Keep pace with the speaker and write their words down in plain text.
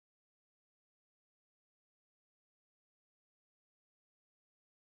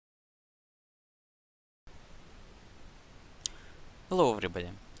Hello everybody.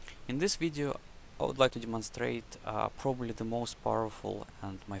 In this video I would like to demonstrate probably the most powerful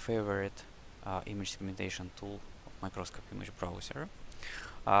and my favorite image segmentation tool of Microscopy Image Browser.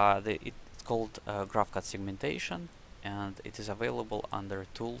 It's called graphcut segmentation, and it is available under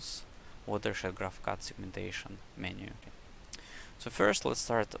Tools, Watershed Graphcut Segmentation menu. So first let's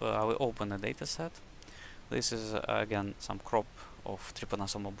start, we open a dataset. This is again some crop of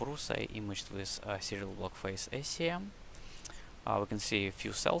Trypanosoma brucei imaged with serial block phase SCM. We can see a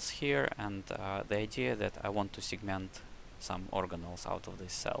few cells here, and the idea that I want to segment some organelles out of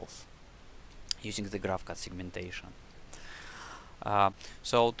these cells using the graphcut segmentation.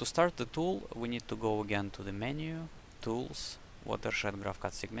 So to start the tool, we need to go again to the menu, Tools, Watershed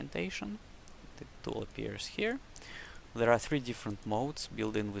Graphcut Segmentation. The tool appears here. There are three different modes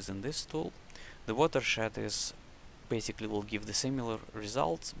built in within this tool. The watershed is basically will give the similar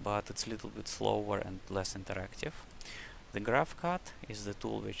results, but it's a little bit slower and less interactive. The graphcut is the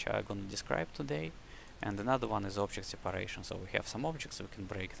tool which I'm going to describe today, and another one is object separation. So we have some objects, we can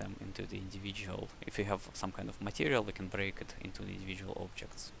break them into the individual. If you have some kind of material, we can break it into the individual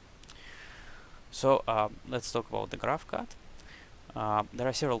objects. So let's talk about the graphcut. There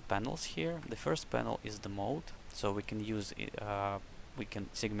are several panels here. The first panel is the mode, so we can use we can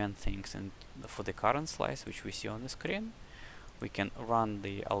segment things for the current slice, which we see on the screen. We can run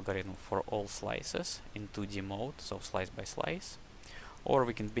the algorithm for all slices in 2D mode, so slice by slice, or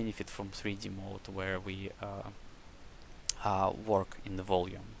we can benefit from 3D mode, where we work in the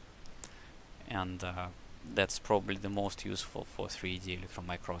volume, and that's probably the most useful for 3D electron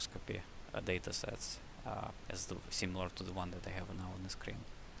microscopy datasets, similar to the one that I have now on the screen.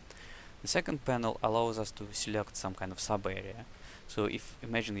 The second panel allows us to select some kind of sub-area. So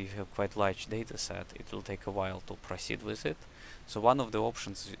imagine if you have quite large data set, it will take a while to proceed with it. So one of the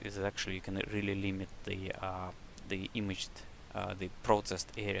options is actually you can really limit the imaged, the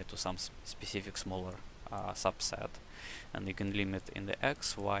processed area to some specific smaller subset, and you can limit in the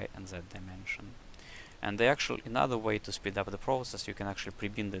X, Y, and Z dimension. And another way to speed up the process, you can actually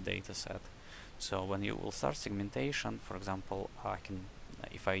pre-bin the data set. So when you will start segmentation, for example,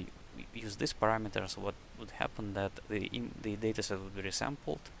 if I use these parameters, what would happen that the dataset would be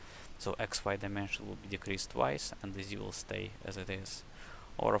resampled, so XY dimension will be decreased twice, and the Z will stay as it is.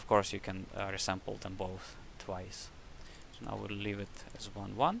 Or of course you can resample them both twice. So now we'll leave it as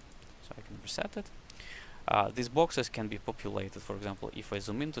 1, 1, so I can reset it. These boxes can be populated. For example, if I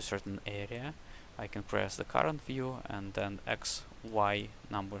zoom into a certain area, I can press the current view, and then X, Y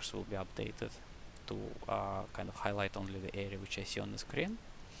numbers will be updated to kind of highlight only the area which I see on the screen.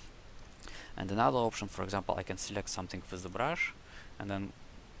 And another option, for example, I can select something with the brush and then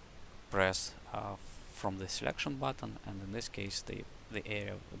press from the selection button, and in this case the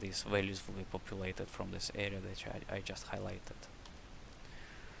area, these values will be populated from this area that I just highlighted.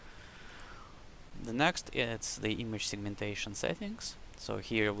 The next is the image segmentation settings. So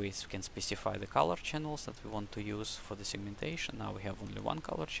here we can specify the color channels that we want to use for the segmentation. Now we have only one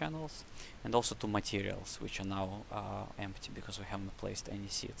color channels, and also two materials which are now empty because we haven't placed any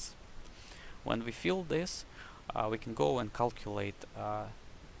seeds. When we fill this, we can go and calculate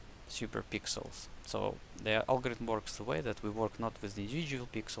super pixels. So the algorithm works the way that we work not with the individual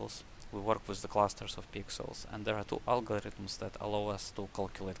pixels, we work with the clusters of pixels, and there are two algorithms that allow us to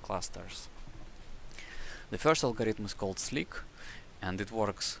calculate clusters. The first algorithm is called Slick, and it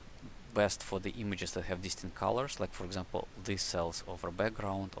works best for the images that have distinct colors, like for example these cells over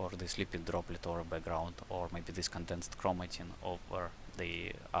background, or this lipid droplet over background, or maybe this condensed chromatin over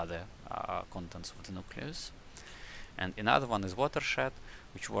the other contents of the nucleus. And another one is Watershed,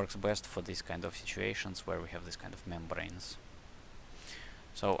 which works best for these kind of situations where we have this kind of membranes.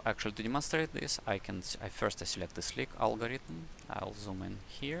 So actually, to demonstrate this, I first select the Slick algorithm. I'll zoom in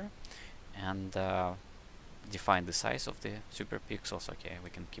here and define the size of the superpixels. Okay, we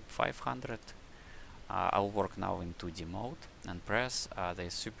can keep 500. I'll work now in 2D mode and press the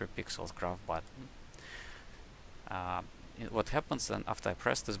superpixels graph button. What happens then after I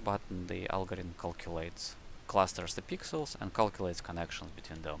press this button, the algorithm clusters the pixels and calculates connections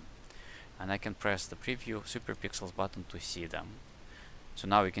between them. And I can press the preview superpixels button to see them. So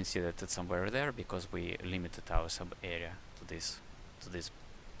now we can see that it's somewhere there because we limited our sub area to this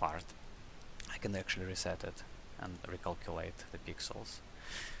part. I can actually reset it and recalculate the pixels.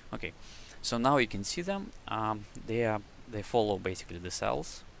 Okay, so now you can see them. They follow basically the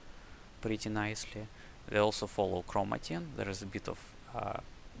cells pretty nicely. They also follow chromatin. There is a bit of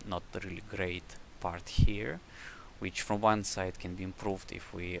not really great part here, which from one side can be improved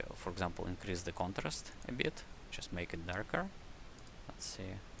if we, for example, increase the contrast a bit, just make it darker. Let's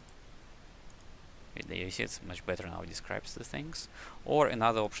see. You see it's much better now, it describes the things. Or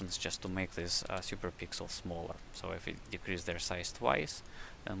another option is just to make this super pixels smaller. So if it decrease their size twice,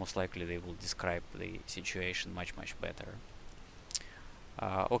 then most likely they will describe the situation much better.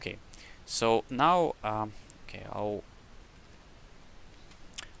 Okay, so now okay, I'll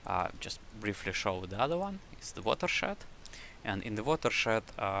just briefly show the other one. It's the watershed, and in the watershed,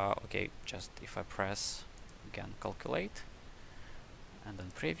 okay, just if I press again calculate and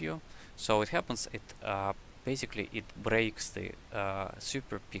then preview, so it happens, it basically it breaks the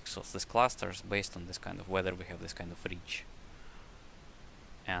super pixels, these clusters, based on this kind of whether we have this kind of reach.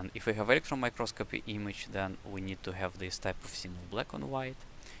 And if we have electron microscopy image, then we need to have this type of signal black on white.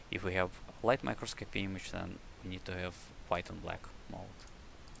 If we have light microscopy image, then we need to have white on black mode.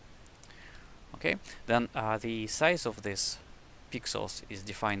 Okay, then the size of this pixels is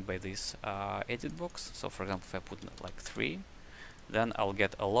defined by this edit box. So for example, if I put like 3, then I'll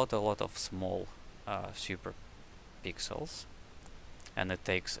get a lot of small super pixels, and it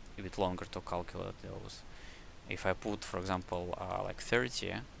takes a bit longer to calculate those. If I put, for example, like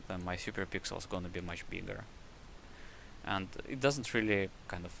 30, then my super pixel is going to be much bigger. And it doesn't really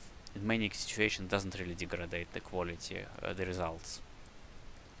kind of, in many situations, doesn't really degrade the quality, the results.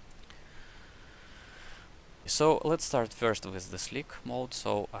 So let's start first with the slick mode.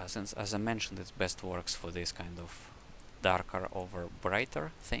 So since, as I mentioned, it best works for this kind of darker over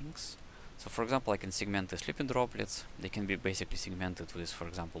brighter things. So for example, I can segment the sleeping droplets. They can be basically segmented with, for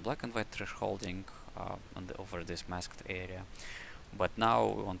example, black and white thresholding over this masked area. But now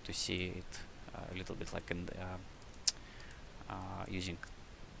we want to see it a little bit like in using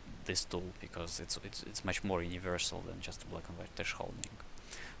this tool, because it's much more universal than just black and white thresholding.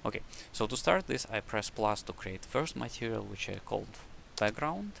 Okay, so to start this, I press plus to create first material, which I called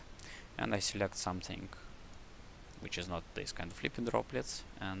background, and I select something which is not this kind of sleeping droplets,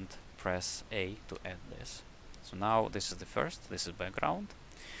 and press A to add this. So now this is the first, this is background.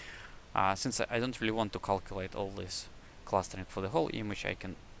 Since I don't really want to calculate all this clustering for the whole image, I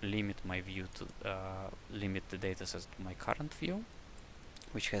can limit my view to limit the dataset to my current view,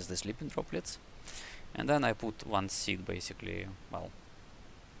 which has the sleeping droplets, and then I put one seed basically, well,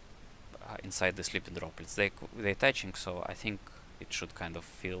 inside the sleeping droplets. They're attaching, so I think it should kind of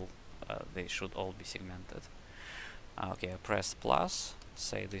feel they should all be segmented. Okay, I press plus,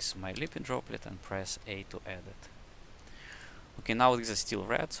 say this is my sleeping droplet, and press A to add it. Okay, now these are still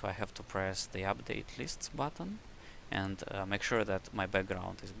red, so I have to press the update lists button and make sure that my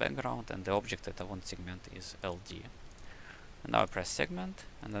background is background and the object that I want to segment is LD. And now I press segment,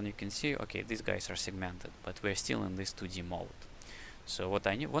 and then you can see, okay, these guys are segmented, but we're still in this 2D mode. So what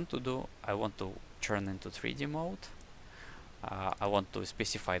I want to do, I want to turn into 3D mode. I want to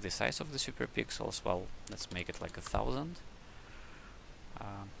specify the size of the super pixels. Well, let's make it like 1000.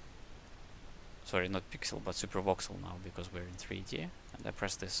 Sorry, not pixel, but super voxel now, because we're in 3D. And I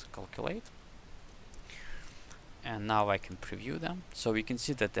press this calculate. And now I can preview them. So we can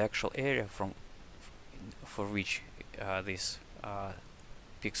see that the actual area for which these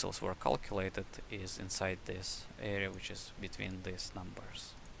pixels were calculated is inside this area, which is between these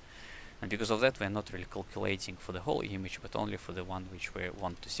numbers. And because of that, we're not really calculating for the whole image, but only for the one which we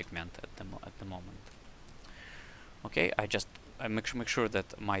want to segment at the moment. Okay, I make sure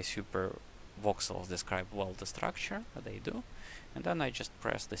that my super voxels describe well the structure, they do, and then I just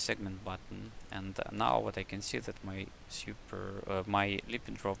press the segment button, and now what I can see that my my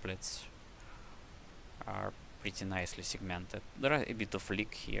sleeping droplets are pretty nicely segmented. There are a bit of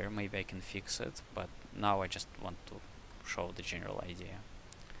leak here, maybe I can fix it, but now I just want to show the general idea.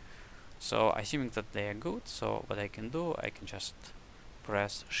 So assuming that they are good, so what I can do, I can just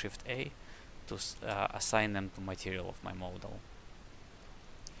press Shift A to assign them to material of my model.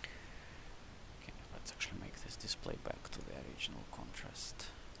 Okay, let's actually make this display back to the original contrast.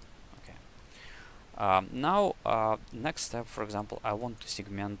 Okay. Now, next step, for example, I want to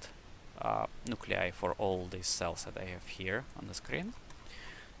segment nuclei for all these cells that I have here on the screen.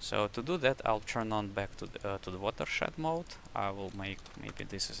 So to do that, I'll turn on back to the watershed mode. I will make maybe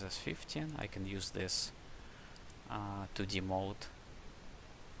this is as 15. I can use this 2D mode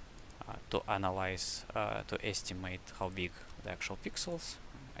to analyze, to estimate how big the actual pixels.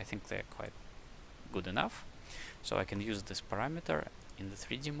 I think they're quite good enough. So I can use this parameter in the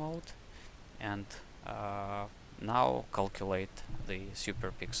 3D mode and now calculate the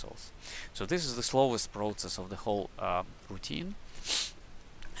super pixels. So this is the slowest process of the whole routine.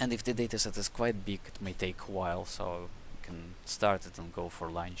 And if the dataset is quite big, it may take a while, so you can start it and go for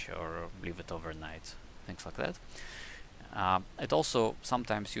lunch or leave it overnight, things like that. It's also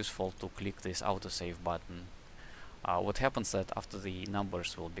sometimes useful to click this autosave button What happens that after the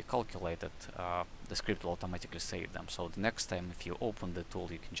numbers will be calculated, the script will automatically save them. So the next time if you open the tool,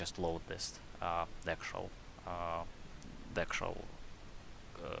 you can just load this the actual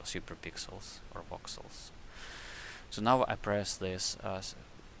superpixels or voxels. So now I press this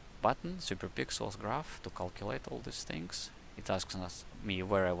button, superpixels graph, to calculate all these things. It asks me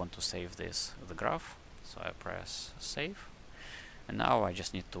where I want to save the graph. So I press save, and now I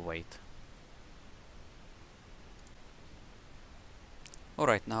just need to wait.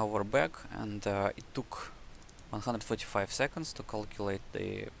 Alright, now we're back, and it took 145 seconds to calculate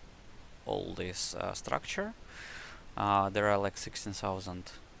all this structure. There are like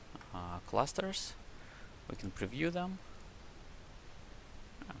 16,000 clusters. We can preview them.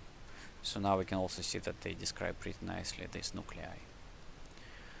 So now we can also see that they describe pretty nicely these nuclei.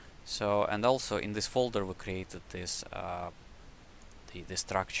 So, and also in this folder we created this the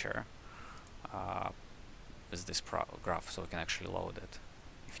structure with this graph, so we can actually load it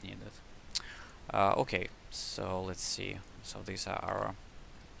if needed. Okay, so let's see. So these are our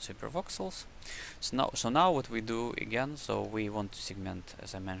super voxels. So now what we do again, so we want to segment,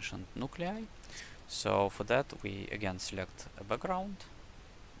 as I mentioned, nuclei. So for that we again select a background,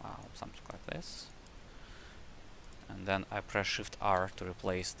 something like this, and then I press Shift R to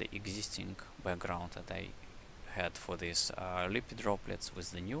replace the existing background that I had for these lipid droplets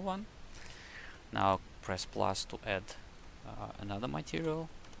with the new one. Now press plus to add another material,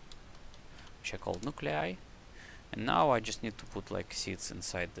 which I called nuclei, and now I just need to put like seeds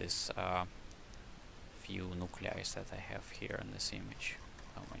inside this few nuclei that I have here in this image.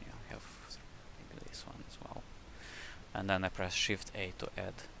 How many I have? Maybe this one as well. And then I press Shift A to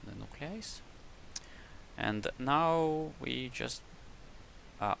add the nuclei. And now we just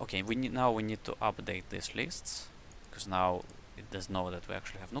okay, now we need to update these lists, because now it does know that we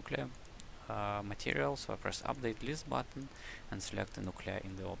actually have nuclei material. So I press update list button and select the nuclei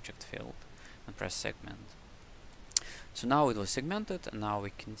in the object field and press segment. So now it was segmented, and now we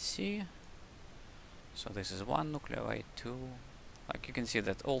can see. So this is one nuclei, two. Like you can see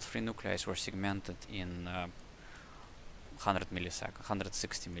that all three nuclei were segmented in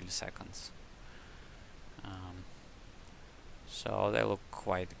 160 milliseconds. So they look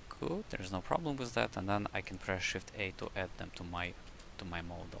quite good. There's no problem with that. And then I can press Shift A to add them to my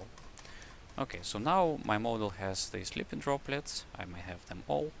model. Okay, so now my model has these lipid droplets. I might have them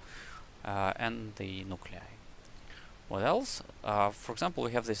all, and the nuclei. What else? For example,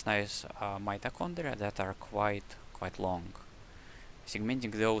 we have this nice mitochondria that are quite long.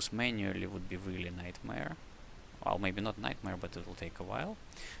 Segmenting those manually would be really a nightmare. Well, maybe not nightmare, but it will take a while.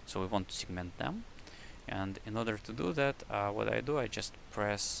 So we want to segment them. And in order to do that, what I do, I just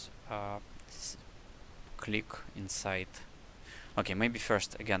press click inside. Okay, maybe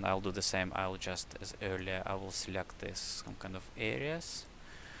first, again, I'll do the same. I'll just, as earlier, I will select this some kind of areas,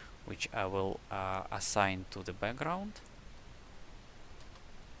 which I will assign to the background.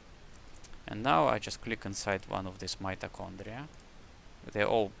 And now I just click inside one of these mitochondria. They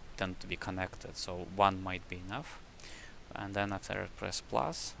all tend to be connected, so one might be enough. And then after I press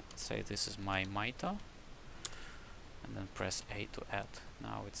plus, say this is my mito, and then press A to add.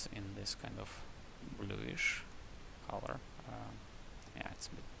 Now it's in this kind of bluish color. Yeah, it's a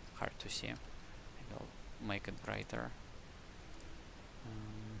bit hard to see. Maybe I'll make it brighter.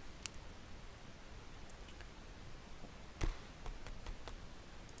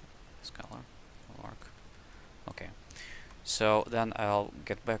 This color will work. Okay. So then I'll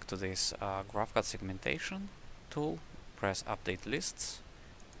get back to this graphcut segmentation tool, press update lists,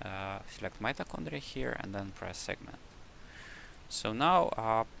 select mitochondria here, and then press segment. So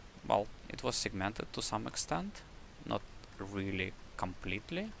now, well, it was segmented to some extent, not really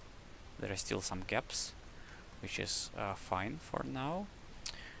completely. There are still some gaps, which is fine for now.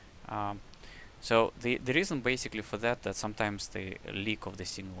 So the reason basically for that sometimes the leak of the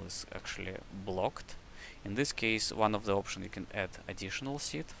signal is actually blocked. In this case, one of the options, you can add additional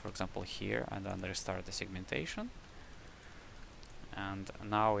seed, for example here, and then restart the segmentation. And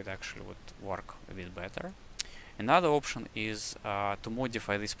now it actually would work a bit better. Another option is to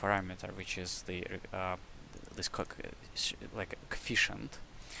modify this parameter, which is the like a coefficient.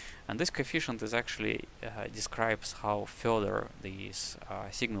 And this coefficient is actually describes how further this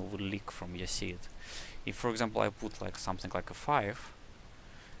signal will leak from your seed. If, for example, I put like something like a 5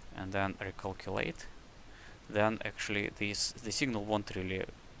 and then recalculate, then actually the signal won't really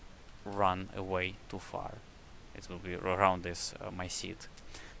run away too far. It will be around this my seed.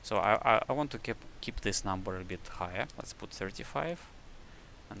 So I want to keep this number a bit higher. Let's put 35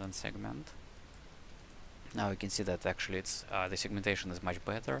 and then segment. Now you can see that actually it's the segmentation is much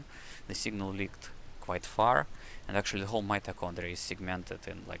better. The signal leaked quite far, and actually the whole mitochondria is segmented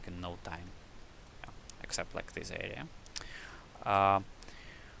in no time, except like this area.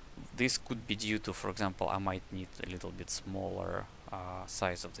 This could be due to, for example, I might need a little bit smaller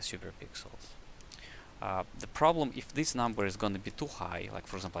size of the superpixels. The problem, if this number is going to be too high, like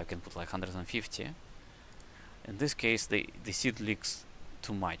for example I can put like 150, in this case the seed leaks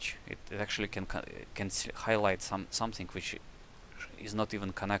too much. It actually can highlight something which is not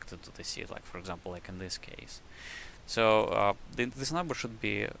even connected to the seed, like for example like in this case. So this number should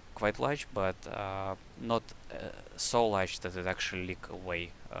be quite large, but not so large that it actually leak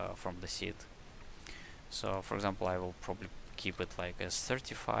away from the seed. So for example I will probably keep it like as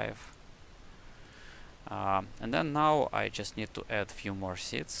 35. And then now I just need to add a few more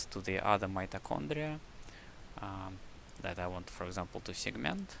seeds to the other mitochondria that I want, for example, to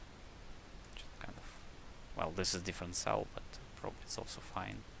segment. Just kind of, well, this is different cell, but probably it's also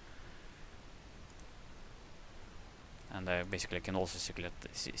fine. And I basically can also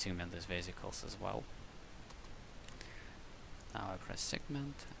segment these vesicles as well. Now I press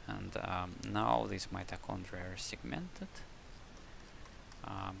segment, and now these mitochondria are segmented.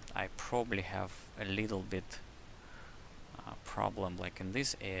 I probably have a little bit problem like in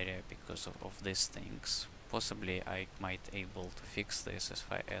this area because of these things. Possibly I might able to fix this if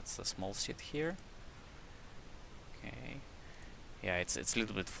I add the small seed here. Okay, yeah, it's a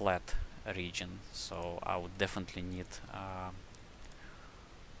little bit flat region, so I would definitely need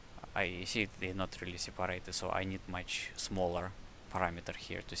I see they're not really separated, so I need much smaller parameter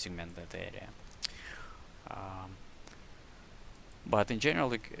here to segment that area. But in general,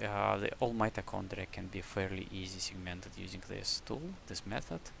 the all mitochondria can be fairly easy segmented using this tool, this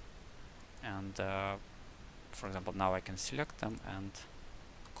method. And for example, now I can select them and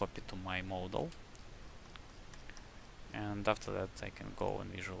copy to my model. And after that, I can go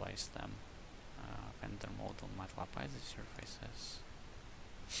and visualize them. Render model, MATLAB ISO surfaces.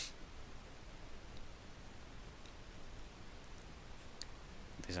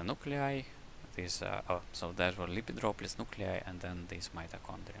 These are nuclei. These so that were lipid droplets, nuclei, and then these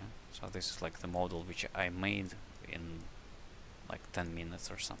mitochondria. So this is like the model which I made in like 10 minutes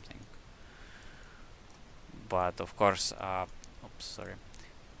or something. But of course, oops, sorry,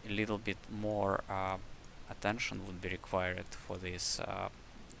 a little bit more attention would be required for this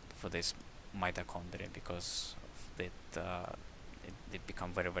mitochondria, because they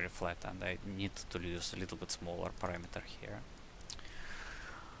become very, very flat, and I need to use a little bit smaller parameter here.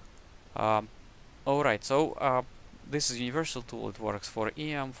 Alright, so this is a universal tool. It works for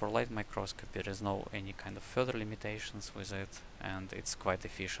EM, for light microscopy. There is no any kind of further limitations with it, and it's quite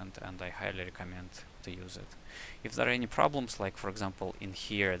efficient, and I highly recommend to use it. If there are any problems, like for example in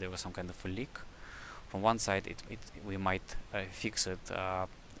here there was some kind of a leak from one side, we might fix it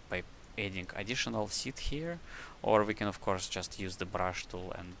by adding additional seed here, or we can of course just use the brush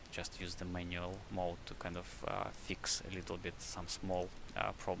tool and just use the manual mode to kind of fix a little bit some small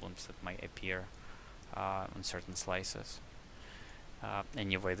problems that might appear on certain slices.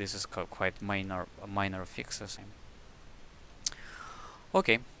 Anyway, this is quite minor fixes.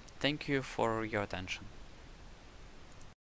 Okay, thank you for your attention.